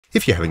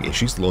If you're having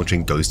issues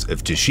launching Ghost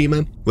of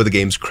Tsushima, where the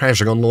game's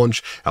crashing on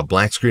launch, a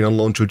black screen on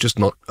launch, or just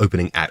not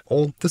opening at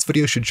all, this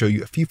video should show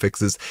you a few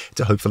fixes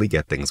to hopefully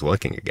get things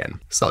working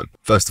again. So,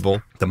 first of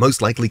all, the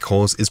most likely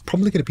cause is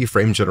probably going to be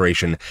frame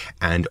generation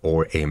and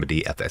or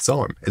AMD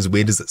FSR. As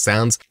weird as it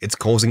sounds, it's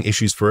causing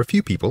issues for a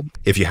few people.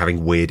 If you're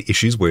having weird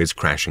issues where it's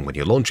crashing when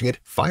you're launching it,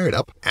 fire it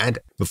up, and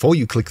before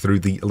you click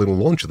through the little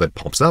launcher that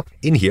pops up,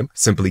 in here,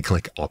 simply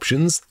click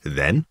Options,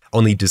 then,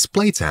 on the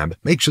Display tab,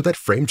 make sure that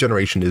frame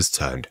generation is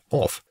turned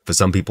off. For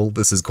some people,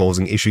 this is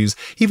causing issues,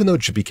 even though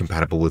it should be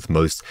compatible with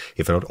most,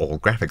 if not all,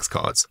 graphics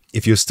cards.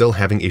 If you're still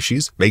having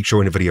issues, make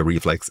sure NVIDIA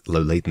Reflex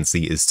Low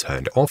Latency is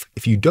turned off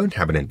if you don't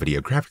have an NVIDIA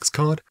graphics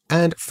card.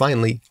 And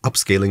finally,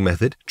 upscaling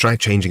method, try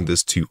changing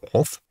this to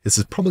off. This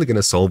is probably going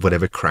to solve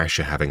whatever crash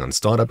you're having on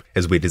startup.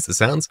 As weird as it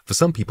sounds, for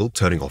some people,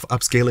 turning off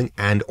upscaling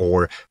and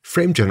or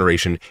frame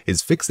generation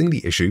is fixing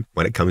the issue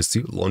when it comes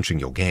to launching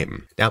your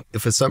game. Now,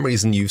 if for some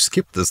reason you've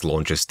skipped this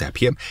launcher step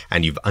here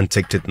and you've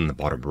unticked it in the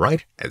bottom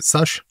right, as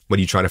such, when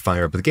you try to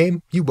fire up the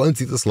game, you won't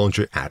see this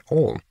launcher at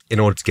all. In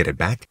order to get it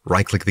back,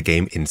 right-click the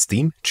game in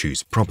Steam,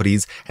 choose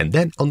Properties, and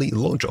then on the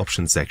Launch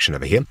Options section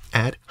over here,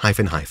 add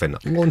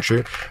 --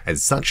 launcher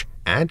as such,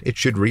 and it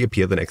should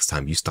reappear the next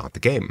time you start the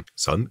game.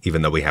 So,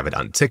 even though we have it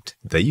unticked,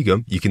 there you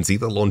go, you can see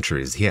the launcher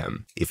is here.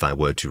 If I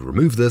were to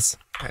remove this,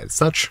 as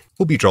such,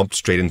 will be dropped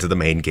straight into the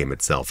main game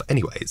itself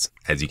anyways,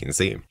 as you can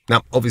see.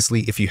 Now,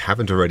 obviously, if you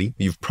haven't already,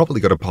 you've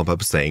probably got a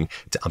pop-up saying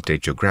to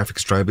update your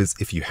graphics drivers.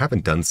 If you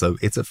haven't done so,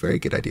 it's a very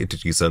good idea to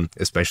do so,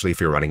 especially if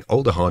you're running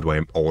older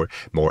hardware or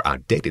more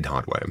outdated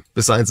hardware.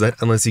 Besides that,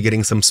 unless you're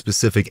getting some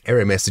specific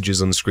error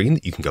messages on screen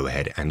that you can go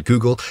ahead and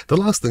Google, the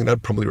last thing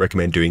I'd probably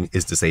recommend doing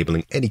is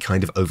disabling any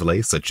kind of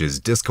overlay such as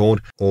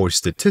Discord or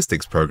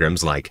statistics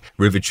programs like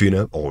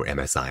RiverTuner or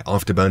MSI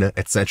Afterburner,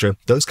 etc.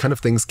 Those kind of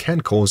things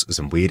can cause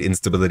some weird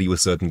instability with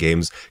certain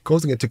games,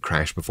 causing it to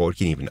crash before it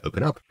can even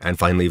open up. And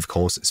finally, of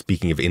course,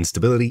 speaking of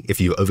instability, if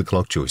you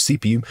overclocked your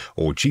CPU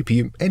or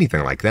GPU,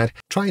 anything like that,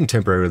 try and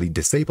temporarily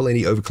disable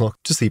any overclock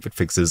to see if it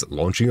fixes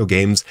launching your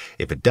games.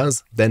 If it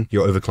does, then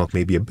your overclock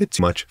may be a bit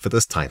too much for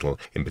this title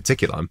in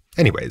particular.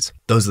 Anyways,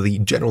 those are the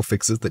general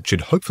fixes that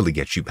should hopefully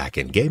get you back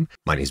in game.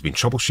 My name's been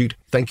Troubleshoot.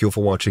 Thank you all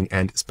for watching,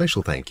 and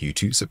special thank you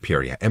to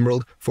Superior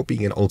Emerald for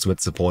being an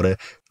ultimate supporter.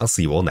 I'll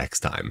see you all next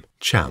time.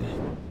 Ciao.